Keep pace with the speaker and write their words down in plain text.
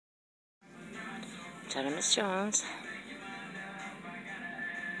Talking to Miss Jones.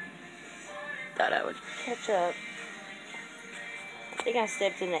 Thought I would catch up. I think I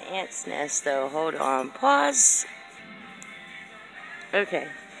stepped in the ant's nest though. Hold on. Pause. Okay.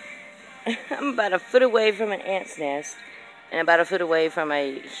 I'm about a foot away from an ant's nest. And about a foot away from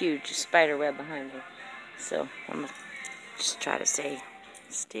a huge spider web behind me. So I'm going to just try to stay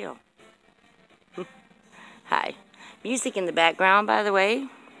still. Hi. Music in the background, by the way,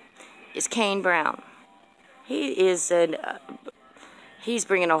 is Kane Brown. He is he's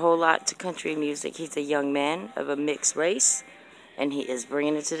bringing a whole lot to country music. He's a young man of a mixed race, and he is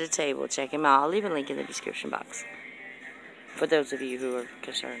bringing it to the table. Check him out. I'll leave a link in the description box for those of you who are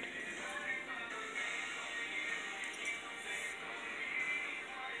concerned.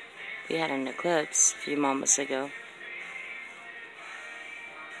 We had an eclipse a few moments ago.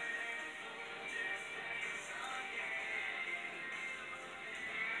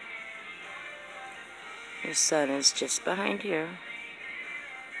 The sun is just behind here.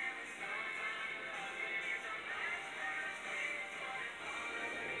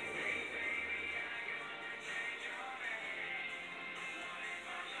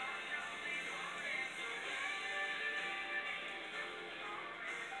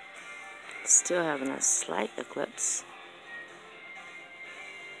 Still having a slight eclipse.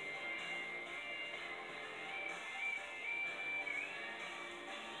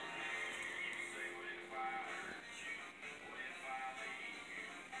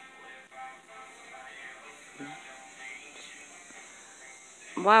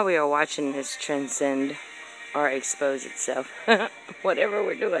 While we are watching this transcend or expose itself, whatever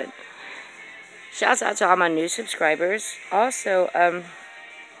we're doing. Shouts out to all my new subscribers. Also,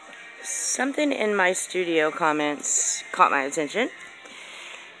 something in my studio comments caught my attention.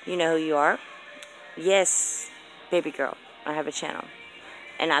 You know who you are. Yes, baby girl, I have a channel.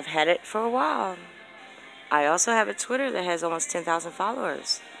 And I've had it for a while. I also have a Twitter that has almost 10,000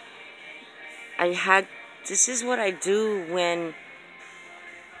 followers. This is what I do when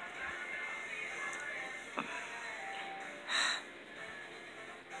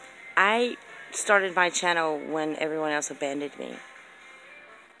I started my channel when everyone else abandoned me.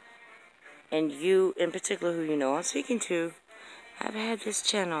 And you, in particular, who you know I'm speaking to, have had this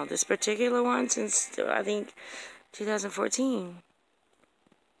channel, this particular one, since, I think, 2014.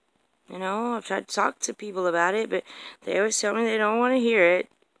 You know, I've tried to talk to people about it, but they always tell me they don't want to hear it.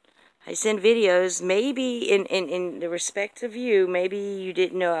 I send videos, maybe in the respect of you, maybe you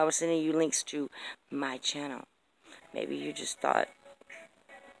didn't know I was sending you links to my channel. Maybe you just thought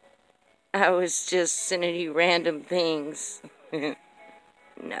I was just sending you random things.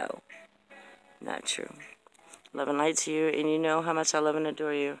 No, not true. Love and light to you, and you know how much I love and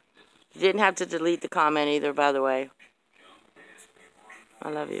adore you. You didn't have to delete the comment either, by the way. I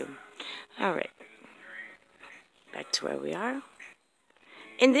love you. Alright. Back to where we are.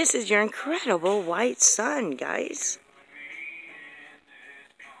 And this is your incredible white sun, guys.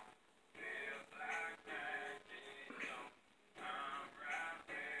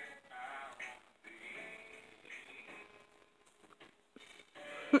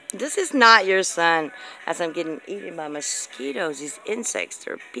 This is not your sun, as I'm getting eaten by mosquitoes. These insects,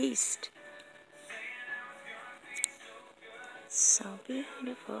 they're beasts. So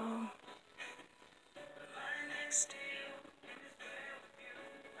beautiful. Next to you.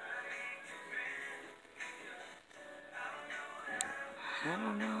 I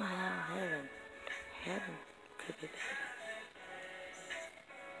don't know how heaven could be better.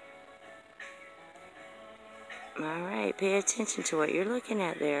 Alright, pay attention to what you're looking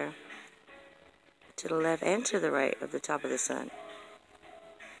at there. To the left and to the right of the top of the sun.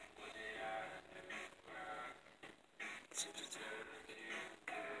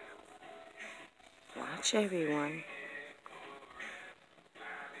 Watch everyone.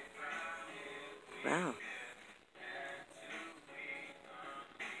 Wow.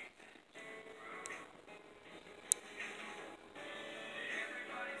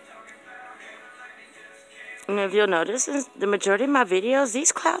 And if you'll notice, in the majority of my videos,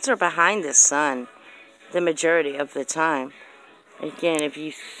 these clouds are behind the sun. The majority of the time. Again, if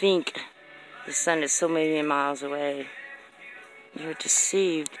you think the sun is so million miles away, you're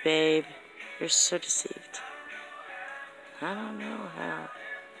deceived, babe. You're so deceived. I don't know how.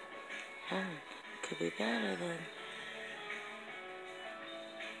 Heaven could be better than.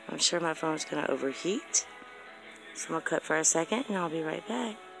 I'm sure my phone's going to overheat. So I'm going to cut for a second and I'll be right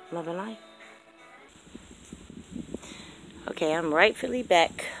back. Love and light. Okay, I'm rightfully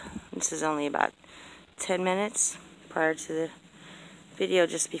back. This is only about 10 minutes prior to the video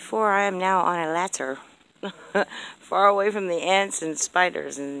just before. I am now on a ladder. Far away from the ants and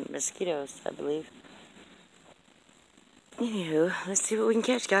spiders and mosquitoes, I believe. Anywho, let's see what we can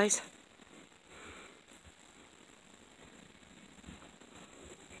catch, guys.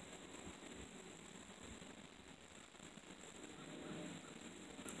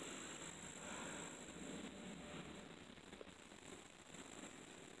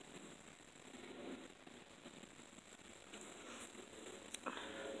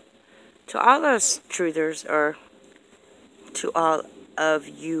 To all us truthers, or to all of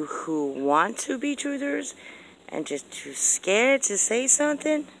you who want to be truthers and just too scared to say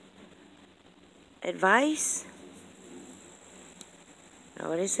something, advice?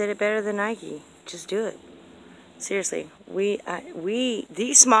 Nobody said it better than Nike. Just do it. Seriously,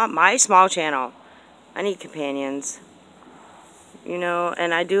 my small channel, I need companions. You know,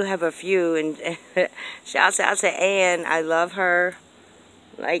 and I do have a few, and shouts out to Ann. I love her.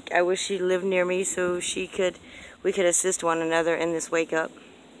 Like, I wish she lived near me so we could assist one another in this wake up.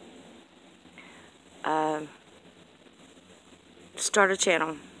 Start a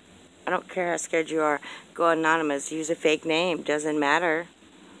channel. I don't care how scared you are. Go anonymous. Use a fake name. Doesn't matter.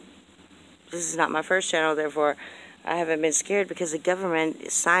 This is not my first channel, therefore I haven't been scared because the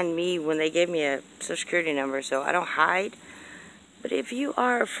government signed me when they gave me a social security number, so I don't hide. But if you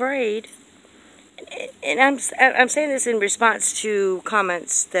are afraid, and I'm saying this in response to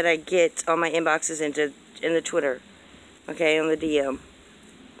comments that I get on my inboxes in the Twitter, okay, on the DM.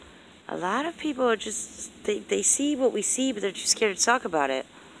 A lot of people are just, they see what we see, but they're too scared to talk about it.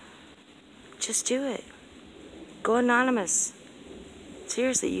 Just do it. Go anonymous.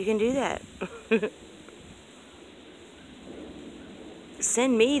 Seriously, you can do that.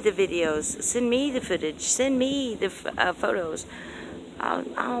 Send me the videos. Send me the footage. Send me the photos.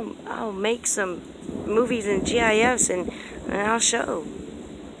 I'll make some movies in GIFs and I'll show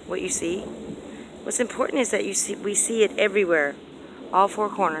what you see. What's important is that we see it everywhere, all four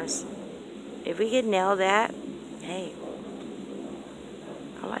corners. If we could nail that, hey,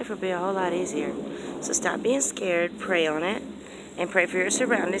 our life would be a whole lot easier. So stop being scared, pray on it, and pray for your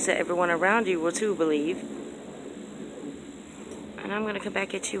surroundings that everyone around you will too believe. And I'm going to come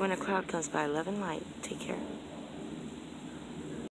back at you when a cloud comes by. Love and light. Take care.